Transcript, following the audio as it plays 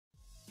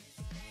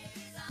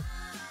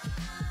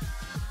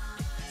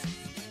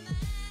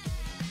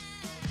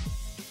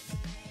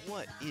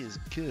What is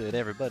good,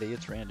 everybody?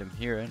 It's Random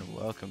here, and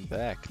welcome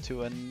back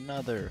to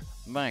another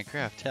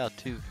Minecraft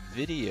how-to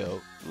video.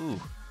 Ooh,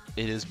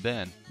 it has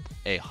been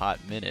a hot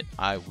minute,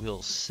 I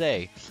will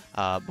say,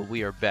 but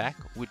we are back,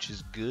 which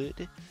is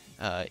good.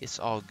 It's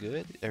all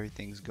good.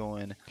 Everything's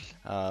going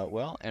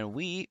well, and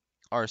we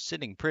are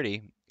sitting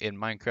pretty in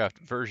Minecraft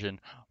version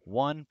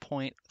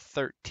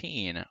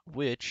 1.13,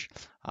 which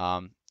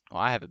well,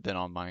 I haven't been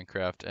on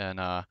Minecraft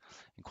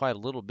in quite a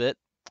little bit,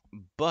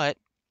 but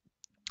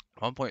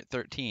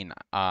 1.13,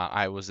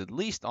 I was at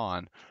least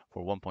on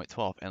for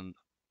 1.12, and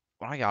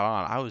when I got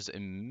on, I was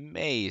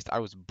amazed. I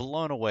was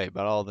blown away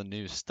by all the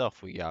new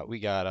stuff we got. We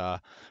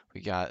got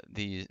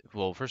these.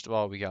 Well, first of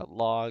all, we got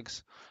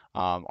logs.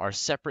 Are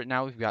separate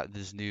now. We've got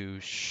this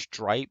new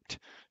striped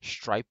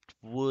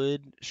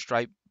wood,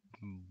 striped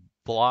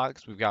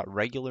blocks. We've got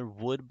regular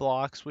wood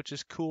blocks, which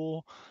is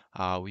cool.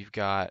 We've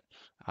got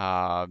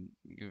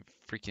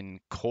freaking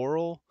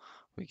coral.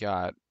 We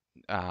got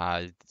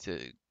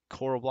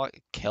coral block,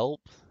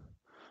 kelp,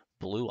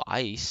 blue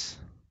ice,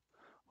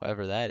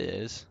 whatever that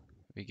is.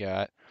 We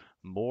got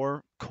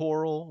more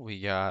coral.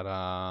 We got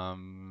I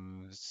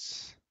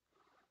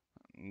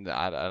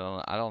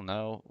don't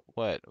know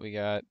what we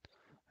got.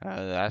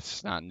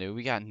 That's not new.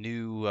 We got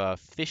new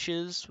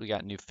fishes. We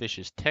got new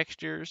fishes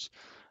textures.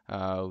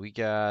 We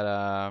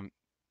got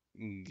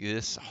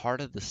this heart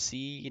of the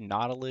sea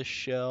nautilus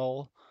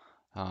shell.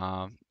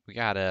 We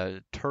got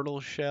a turtle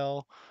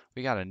shell.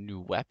 We got a new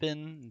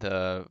weapon,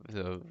 the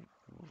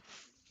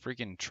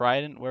freaking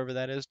trident, wherever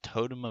that is,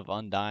 totem of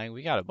undying.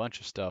 We got a bunch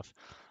of stuff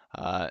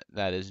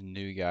that is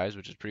new, guys,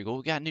 which is pretty cool.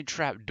 We got new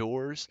trap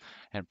doors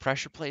and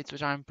pressure plates,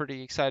 which I'm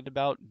pretty excited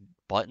about.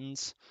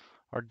 Buttons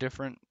are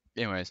different.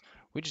 Anyways,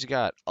 we just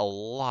got a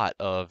lot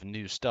of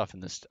new stuff in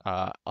this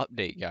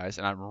update, guys,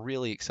 and I'm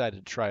really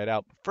excited to try it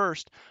out. But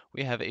first,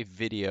 we have a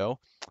video.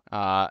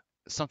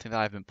 Something that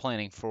I've been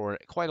planning for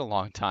quite a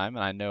long time,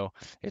 and I know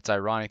it's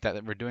ironic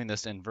that we're doing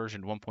this in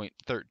version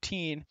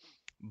 1.13,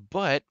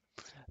 but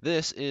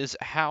this is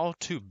how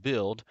to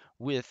build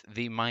with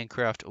the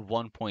Minecraft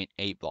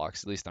 1.8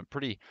 blocks. At least I'm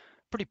pretty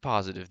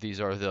positive these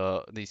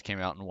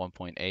came out in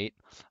 1.8,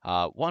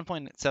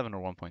 1.7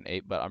 or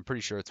 1.8, but I'm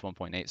pretty sure it's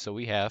 1.8. So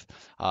we have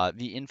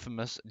the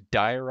infamous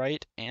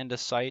diorite,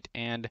 andesite,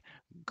 and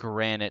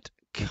granite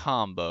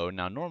combo.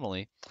 Now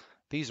normally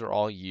these are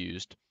all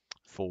used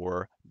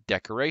for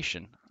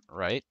decoration,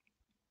 right?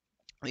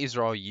 These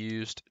are all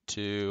used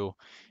to,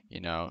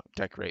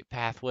 decorate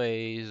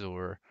pathways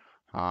or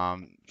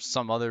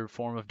some other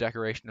form of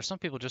decoration, or some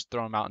people just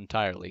throw them out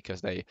entirely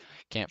because they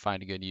can't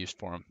find a good use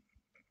for them.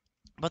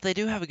 But they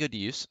do have a good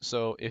use.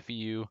 So if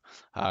you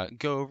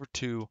go over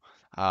to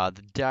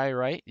the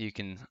diorite, you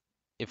can,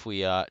 if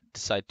we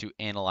decide to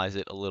analyze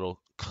it a little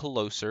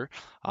closer,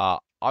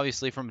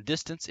 obviously from a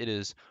distance it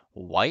is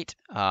white,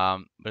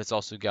 but it's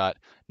also got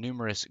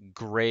numerous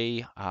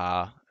gray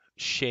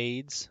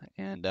shades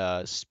and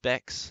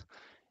specks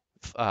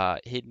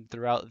hidden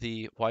throughout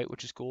the white,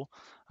 which is cool.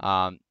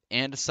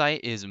 Andesite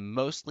is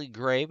mostly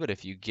gray, but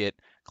if you get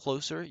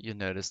closer, you'll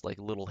notice like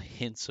little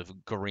hints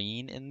of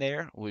green in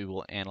there. We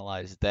will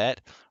analyze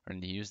that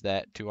and use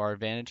that to our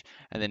advantage.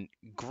 And then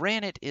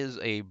granite is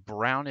a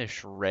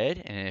brownish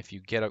red, and if you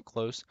get up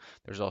close,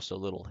 there's also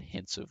little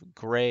hints of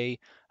gray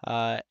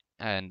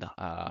and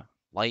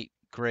light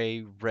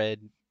gray, red,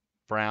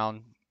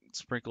 brown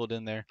sprinkled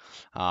in there.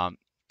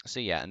 So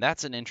yeah, and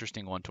that's an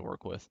interesting one to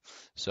work with.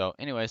 So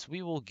anyways,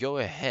 we will go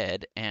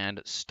ahead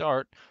and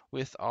start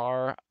with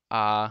our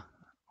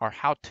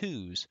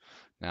how-tos.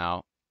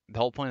 Now, the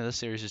whole point of this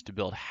series is to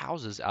build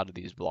houses out of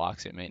these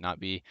blocks. It may not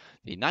be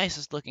the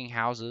nicest looking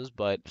houses,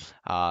 but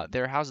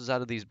they're houses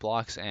out of these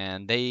blocks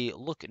and they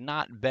look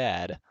not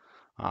bad,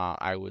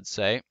 I would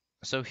say.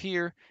 So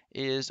here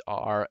is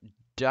our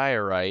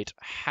diorite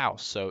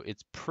house. So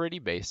it's pretty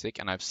basic,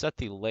 and I've set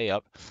the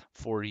layup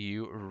for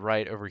you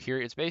right over here.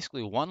 It's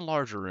basically one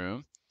larger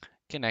room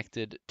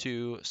connected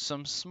to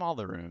some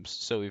smaller rooms.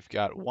 So we've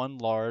got one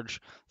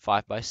large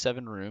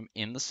 5x7 room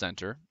in the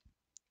center.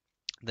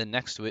 Then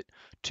next to it,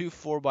 two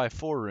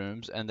 4x4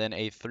 rooms, and then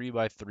a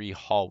 3x3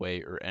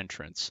 hallway or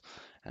entrance.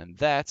 And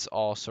that's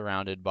all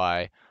surrounded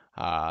by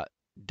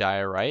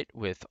diorite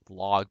with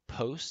log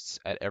posts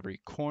at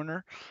every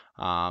corner.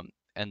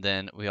 And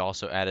then we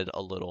also added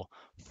a little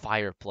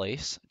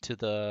fireplace to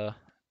the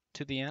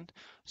end.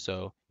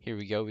 So here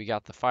we go. We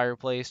got the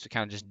fireplace. We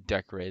kind of just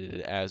decorated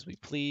it as we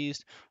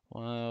pleased.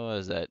 What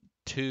was that?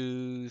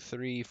 Two,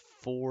 three,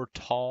 four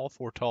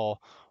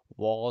tall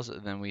walls,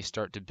 and then we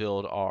start to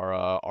build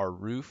our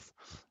roof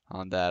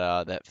on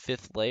that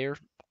fifth layer.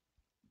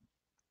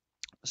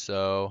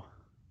 So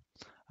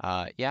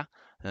yeah,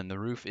 then the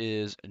roof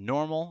is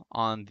normal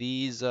on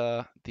these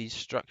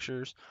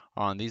structures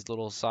on these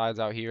little sides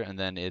out here, and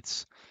then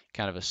it's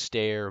kind of a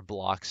stair,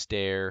 block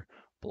stair,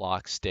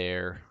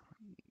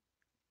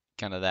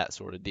 kind of that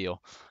sort of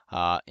deal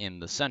in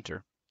the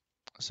center.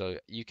 So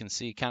you can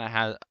see kind of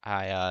how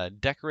I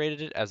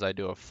decorated it as I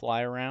do a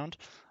fly around.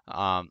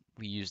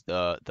 We use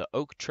the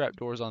oak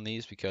trapdoors on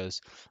these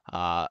because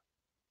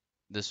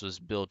This was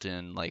built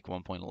in like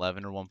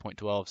 1.11 or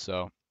 1.12,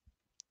 so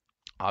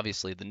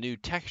obviously the new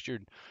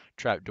textured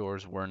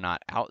trapdoors were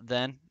not out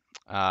then.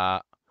 Uh,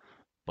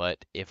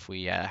 but if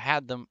we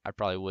had them, I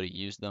probably would have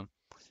used them.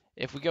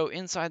 If we go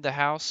inside the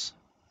house,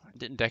 I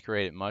didn't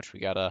decorate it much. We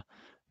got a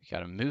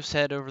moose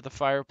head over the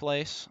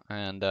fireplace,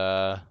 and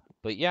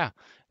but yeah,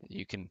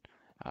 you can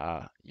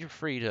you're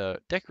free to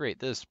decorate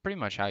this pretty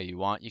much how you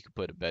want. You can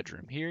put a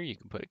bedroom here, you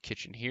can put a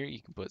kitchen here,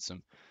 you can put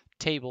some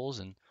tables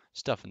and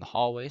stuff in the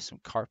hallway, some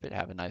carpet,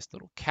 have a nice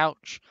little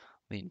couch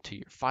leading to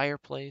your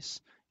fireplace.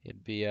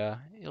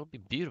 It'll be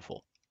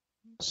beautiful.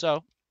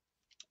 So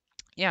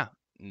yeah,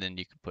 and then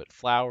you can put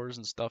flowers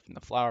and stuff in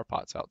the flower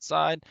pots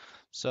outside.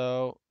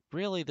 So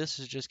really, this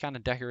is just kind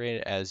of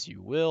decorated as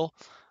you will.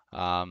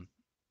 Um,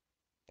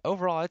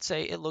 Overall, I'd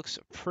say it looks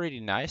pretty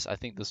nice. I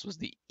think this was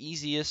the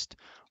easiest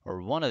or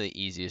one of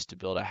the easiest to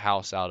build a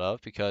house out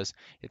of because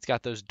it's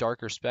got those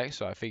darker specs.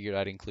 So I figured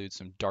I'd include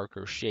some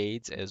darker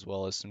shades as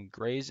well as some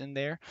grays in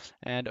there.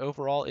 And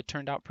overall, it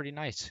turned out pretty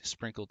nice.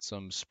 Sprinkled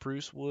some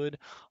spruce wood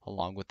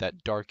along with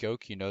that dark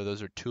oak. You know,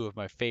 those are two of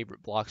my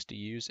favorite blocks to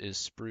use is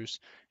spruce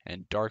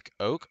and dark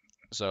oak.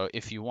 So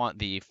if you want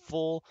the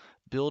full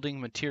building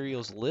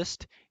materials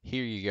list,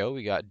 here you go.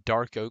 We got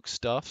dark oak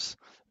stuffs.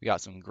 We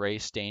got some gray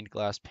stained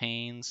glass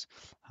panes,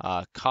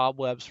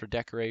 cobwebs for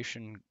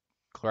decoration,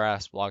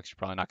 glass blocks. You're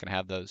probably not going to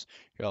have those.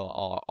 You know,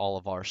 all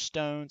of our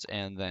stones,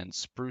 and then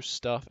spruce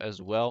stuff as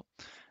well.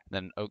 And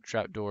then oak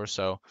trap door.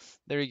 So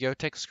there you go.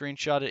 Take a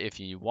screenshot of it if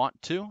you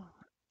want to.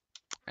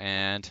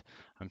 And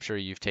I'm sure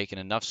you've taken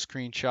enough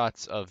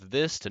screenshots of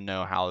this to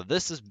know how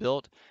this is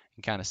built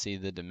and kind of see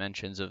the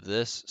dimensions of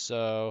this.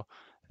 So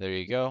there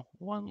you go.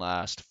 One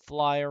last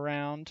fly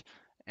around.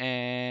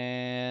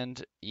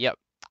 And yep.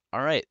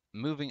 All right,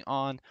 moving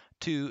on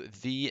to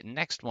the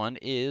next one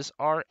is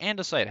our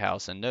andesite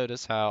house. And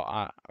notice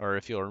how or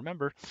if you'll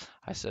remember,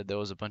 I said there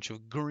was a bunch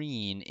of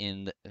green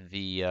in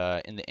the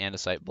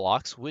andesite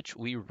blocks, which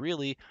we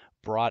really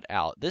brought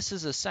out. This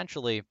is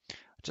essentially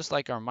just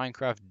like our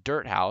Minecraft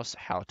dirt house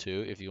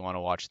how-to, if you want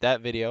to watch that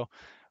video.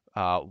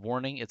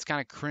 Warning, it's kind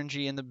of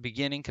cringy in the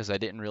beginning because I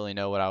didn't really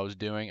know what I was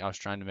doing. I was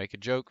trying to make a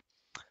joke.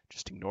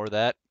 Just ignore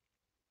that.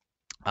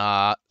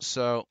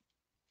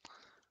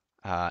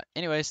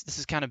 Anyways, this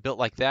is kind of built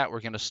like that.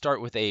 We're going to start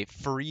with a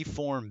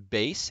free-form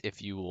base,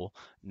 if you will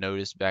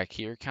notice back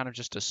here, kind of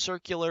just a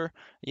circular,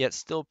 yet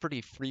still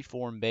pretty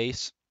free-form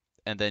base.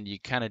 And then you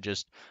kind of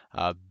just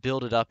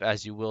build it up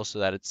as you will so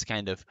that it's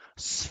kind of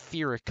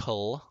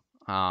spherical.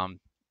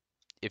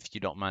 If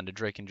you don't mind a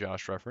Drake and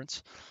Josh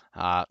reference.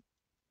 Uh,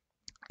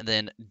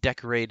 then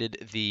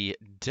decorated the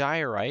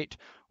diorite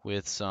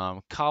with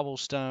some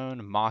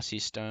cobblestone, mossy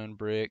stone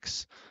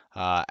bricks,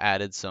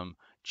 added some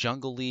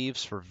jungle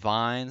leaves for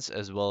vines,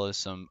 as well as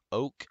some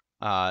oak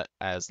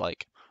as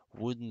like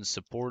wooden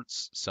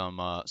supports,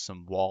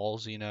 some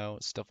walls, you know,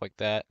 stuff like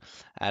that.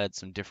 Added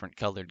some different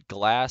colored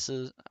glass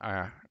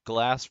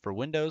for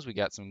windows. We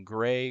got some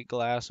gray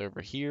glass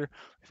over here.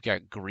 We've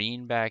got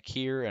green back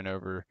here and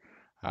over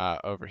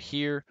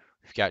here.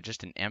 We've got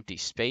just an empty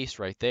space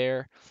right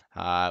there.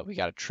 We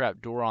got a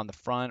trap door on the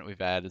front.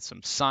 We've added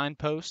some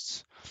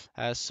signposts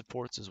as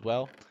supports as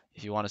well.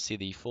 If you want to see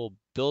the full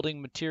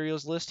building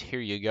materials list, here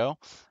you go.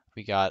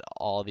 We got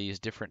all these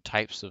different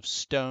types of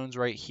stones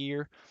right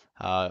here.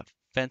 Uh,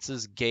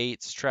 Fences,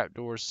 gates,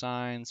 trapdoors,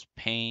 signs,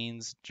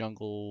 panes,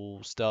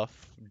 jungle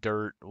stuff,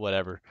 dirt,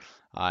 whatever.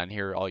 And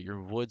here are all your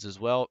woods as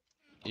well.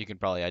 You can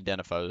probably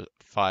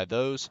identify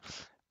those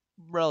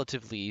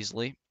relatively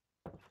easily.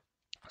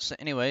 So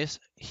anyways,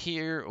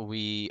 here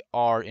we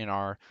are in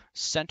our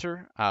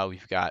center.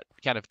 We've got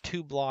kind of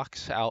two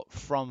blocks out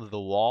from the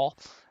wall,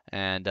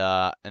 and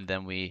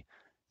then we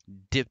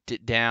dipped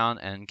it down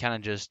and kind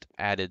of just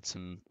added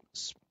some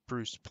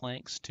spruce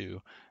planks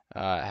to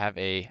have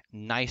a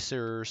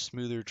nicer,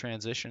 smoother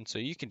transition. So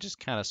you can just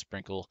kind of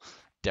sprinkle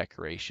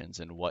decorations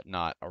and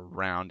whatnot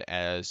around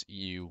as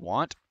you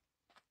want.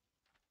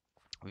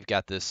 We've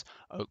got this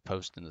oak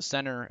post in the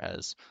center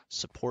as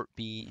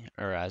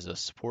as a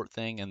support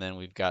thing, and then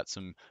we've got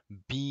some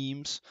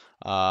beams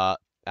out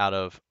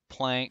of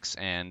planks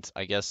and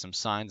I guess some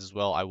signs as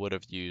well. I would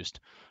have used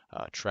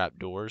trap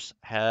doors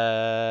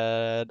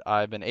had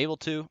I been able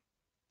to,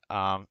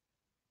 um,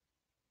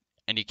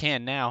 and you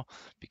can now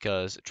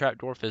because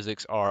trapdoor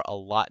physics are a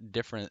lot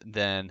different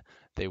than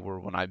they were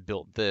when I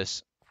built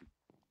this.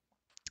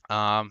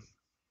 Um,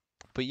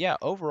 but yeah,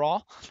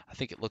 overall, I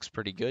think it looks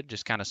pretty good.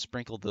 Just kind of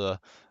sprinkle the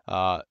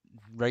uh,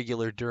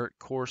 regular dirt,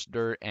 coarse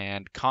dirt,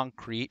 and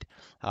concrete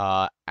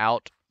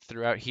out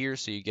throughout here,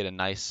 so you get a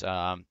nice,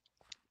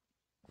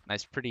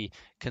 pretty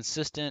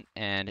consistent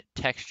and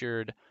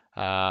textured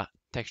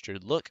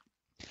look.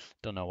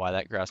 Don't know why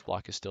that grass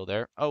block is still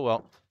there. Oh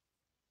well.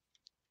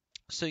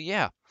 So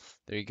yeah,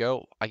 there you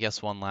go. I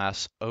guess one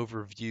last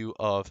overview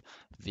of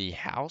the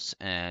house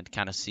and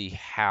kind of see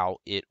how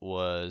it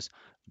was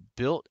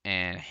built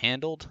and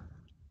handled.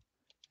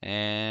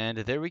 And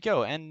there we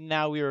go. And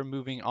now we are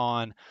moving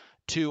on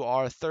to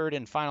our third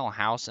and final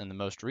house and the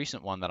most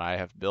recent one that I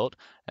have built.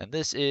 And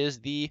this is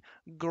the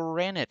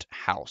granite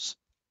house.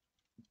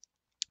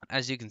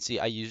 As you can see,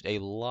 I used a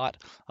lot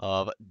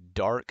of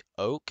dark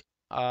oak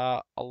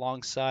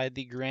alongside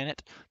the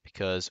granite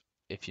because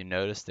if you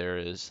notice, there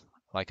is,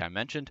 like I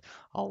mentioned,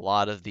 a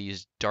lot of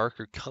these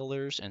darker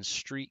colors and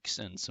streaks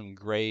and some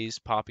grays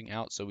popping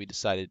out. So we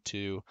decided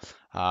to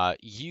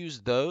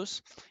use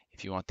those.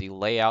 If you want the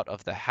layout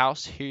of the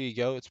house, here you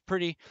go. It's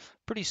pretty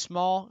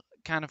small,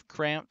 kind of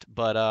cramped,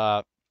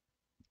 but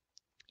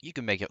you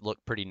can make it look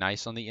pretty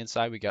nice on the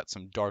inside. We got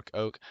some dark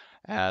oak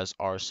as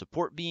our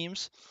support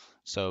beams.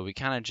 So we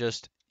kind of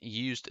just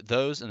used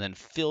those and then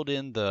filled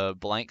in the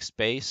blank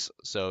space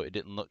so it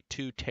didn't look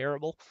too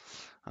terrible.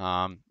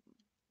 Um,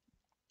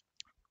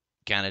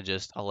 kind of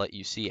just, I'll let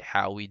you see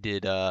how we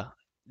did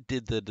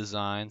the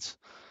designs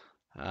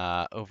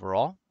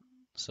overall.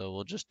 So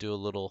we'll just do a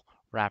little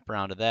wrap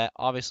around of that.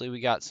 Obviously, we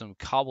got some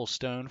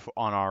cobblestone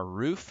on our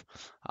roof.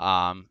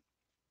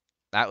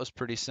 That was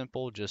pretty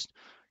simple, just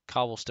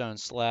cobblestone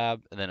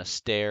slab, and then a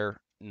stair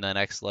in the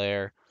next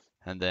layer,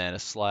 and then a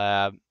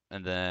slab,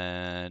 and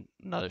then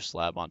another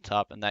slab on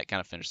top, and that kind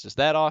of finishes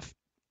that off.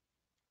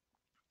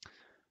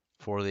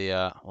 For the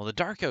well, the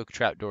dark oak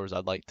trapdoors,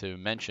 I'd like to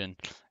mention,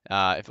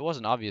 if it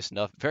wasn't obvious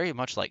enough, very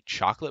much like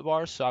chocolate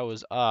bars, so I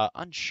was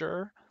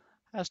unsure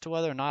as to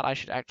whether or not I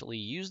should actually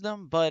use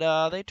them,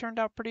 but they turned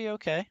out pretty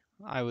okay,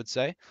 I would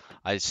say.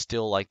 I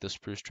still like the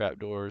spruce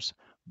trapdoors,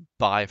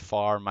 by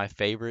far my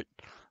favorite.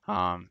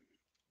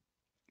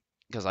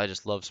 Because I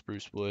just love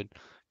spruce wood.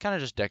 Kind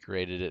of just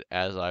decorated it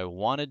as I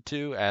wanted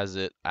to, as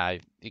it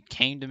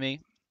came to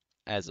me,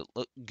 as it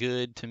looked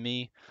good to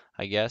me,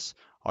 I guess.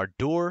 Our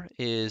door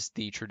is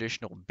the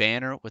traditional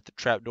banner with the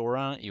trapdoor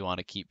on it. You want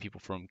to keep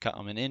people from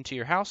coming into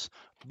your house.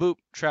 Boop,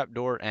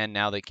 trapdoor, and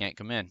now they can't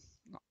come in.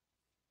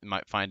 They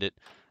might find it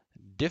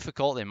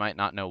difficult. They might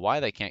not know why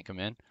they can't come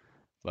in,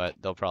 but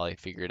they'll probably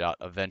figure it out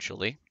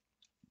eventually.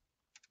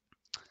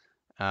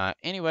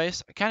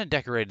 Anyways, I kind of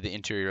decorated the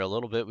interior a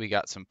little bit. We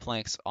got some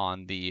planks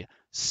on the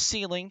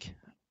ceiling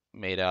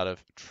made out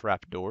of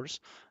trapdoors,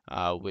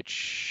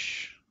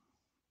 which,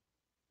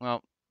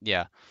 well,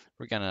 yeah,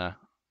 we're gonna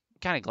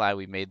kind of glad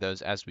we made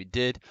those as we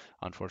did.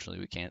 Unfortunately,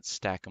 we can't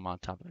stack them on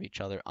top of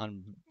each other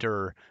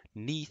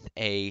underneath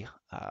a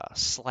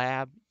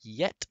slab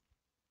yet,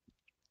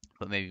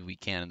 but maybe we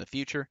can in the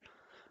future.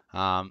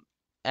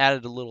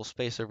 Added a little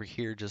space over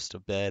here, just a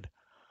bed.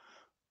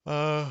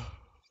 Oh,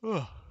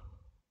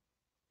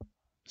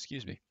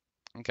 excuse me.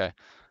 Okay.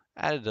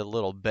 Added a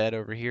little bed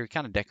over here,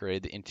 kind of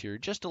decorated the interior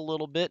just a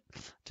little bit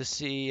to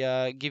see,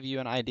 give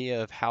you an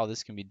idea of how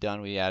this can be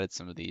done. We added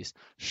some of these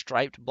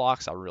striped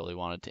blocks. I really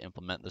wanted to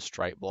implement the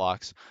striped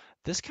blocks.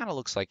 This kind of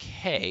looks like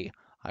hay,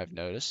 I've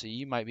noticed. So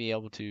you might be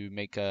able to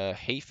make a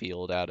hay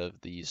field out of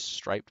these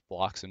striped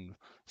blocks and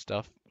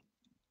stuff.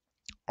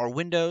 Our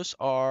windows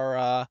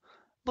are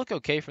look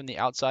okay from the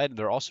outside.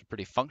 They're also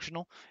pretty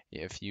functional.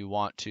 If you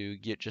want to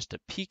get just a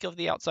peek of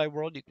the outside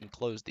world, you can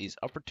close these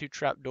upper two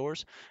trap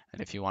doors.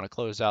 And if you want to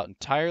close out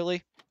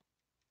entirely,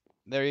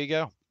 there you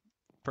go.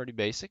 Pretty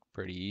basic,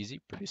 pretty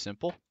easy, pretty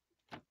simple.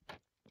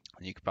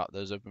 And you can pop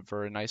those open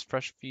for a nice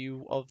fresh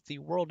view of the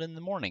world in the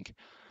morning.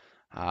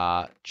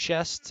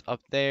 Chests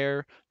up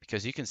there,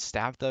 because you can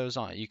stack those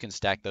on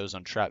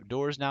trap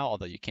doors now,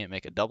 although you can't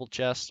make a double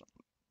chest.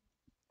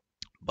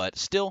 But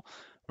still,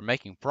 we're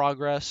making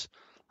progress.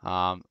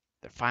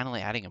 They're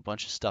finally adding a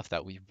bunch of stuff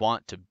that we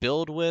want to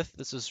build with.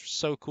 This is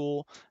so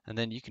cool. And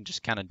then you can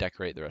just kind of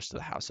decorate the rest of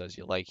the house as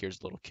you like. Here's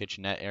a little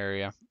kitchenette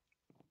area,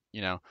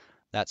 you know,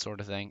 that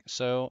sort of thing.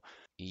 So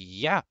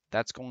yeah,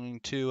 that's going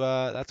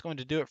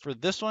to do it for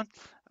this one.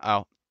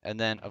 Oh, and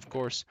then of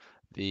course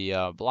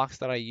the blocks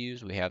that I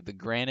use, we have the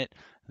granite,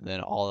 and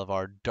then all of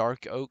our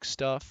dark oak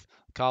stuff,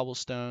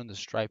 cobblestone, the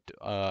striped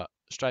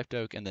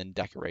oak, and then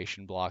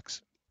decoration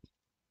blocks,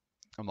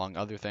 among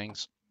other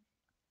things.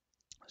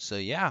 So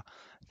yeah,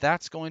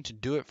 that's going to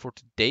do it for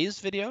today's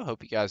video.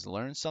 Hope you guys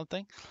learned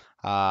something.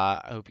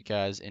 I hope you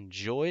guys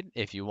enjoyed.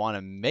 If you want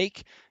to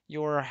make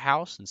your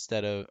house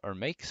or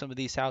make some of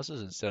these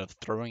houses instead of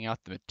throwing out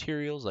the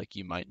materials like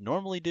you might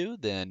normally do,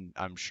 then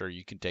I'm sure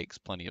you can take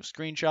plenty of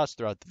screenshots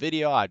throughout the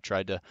video. I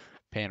tried to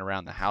pan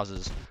around the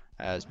houses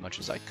as much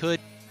as I could.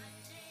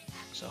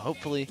 So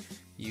hopefully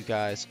you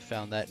guys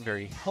found that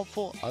very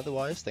helpful.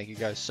 Otherwise, thank you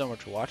guys so much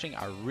for watching.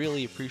 I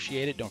really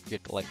appreciate it. Don't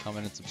forget to like,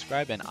 comment, and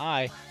subscribe. And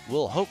I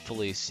will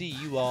hopefully see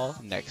you all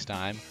next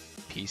time.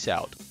 Peace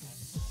out.